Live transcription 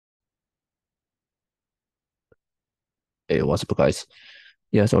Hey, what's up, guys?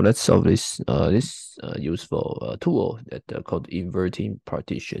 Yeah, so let's solve this useful tool that called inverting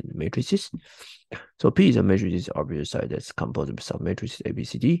partition matrices. So P is a matrix arbitrary set that's composed of some matrices A, B,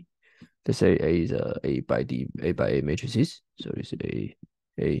 C, D. Let's say A is A by A matrices. So this is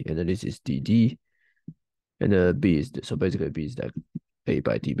A, and then this is D, and B is so basically B is like A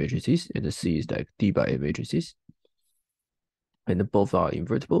by D matrices, and the C is like D by A matrices, and both are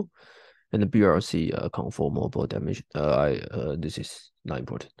invertible. And the BRC conformable dimension. This is not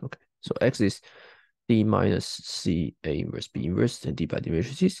important. Okay, so X is D minus C A inverse B inverse, and D by D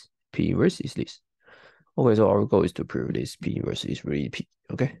matrices. P inverse is this. Okay, so our goal is to prove this P inverse is really P.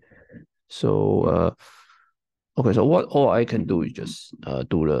 Okay, so okay, so what all I can do is just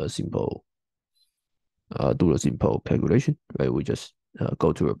do the simple calculation, right? We just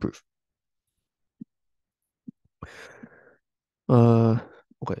go to a proof. Uh,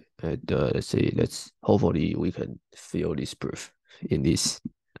 okay, and let's see. Let's hopefully we can fill this proof in this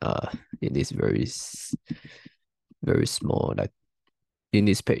in this very small, like in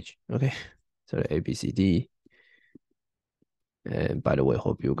this page. Okay, so the A B C D. And by the way,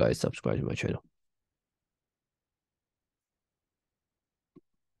 hope you guys subscribe to my channel.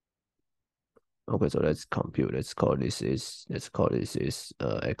 Okay, so let's compute. Let's call this is x1,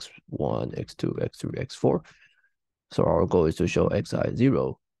 x2, x3, x4. So our goal is to show xi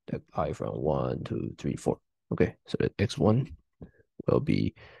 0, that I from 1, 2, 3, 4. Okay, so that x1 will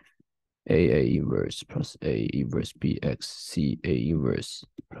be A inverse plus A inverse BX C A inverse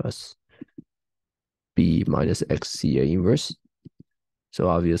plus B minus X C A inverse. So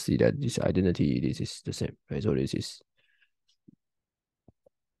obviously that this identity, this is the same, right? So this is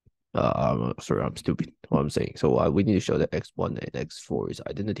I'm sorry, I'm stupid. What I'm saying. So we need to show that x1 and x4 is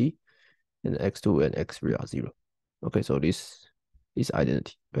identity, and x2 and x3 are 0. Okay, so this is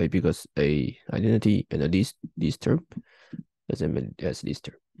identity, right? Because a identity and this term doesn't mean as this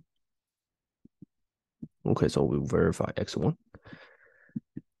term. Okay, so we'll verify x1.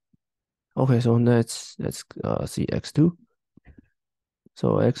 Okay, so let's see x2.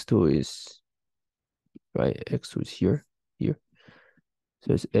 So x2 is right. X2 is here.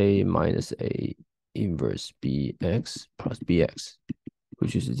 So it's A minus A inverse BX plus BX,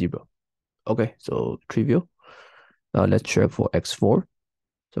 which is 0. Okay, so trivial. Let's check for x4.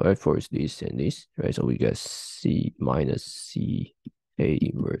 So x4 is this and this, right? So we get C minus C A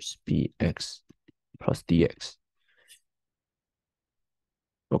inverse BX plus DX.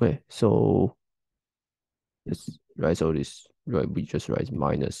 Okay, so this right. So this right. We just write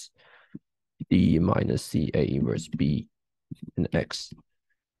minus D minus C A inverse B and X,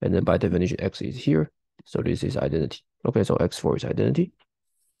 and then by definition X is here. So this is identity. Okay, so x4 is identity.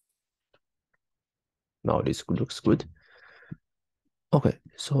 Now this looks good. Okay,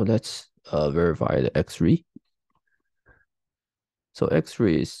 so let's verify the x3. So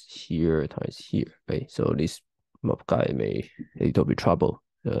x3 is here times here, right? So this guy may a little bit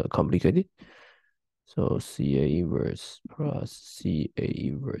complicated. So CA inverse plus CA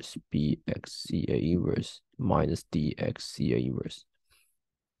inverse BX CA inverse minus DX CA inverse.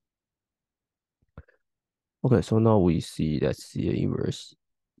 Okay, so now we see that CA inverse.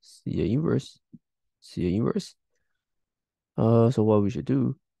 So what we should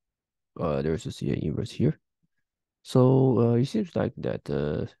do, there's a CA inverse here. So it seems like that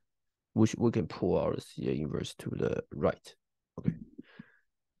we can pull our CA inverse to the right. Okay.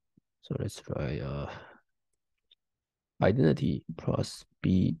 So let's try identity plus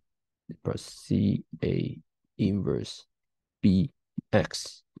B plus CA inverse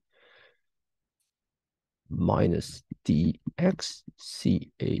BX minus DX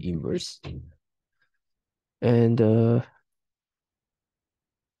CA inverse. And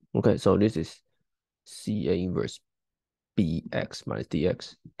okay, so this is CA inverse BX minus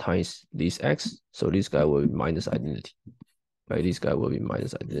DX times this X. So this guy will be minus identity. Right, this guy will be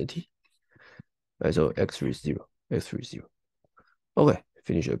minus identity. Right, so x3 is 0. x3 is 0. Okay,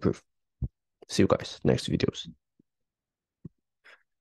 finish the proof. See you guys next videos.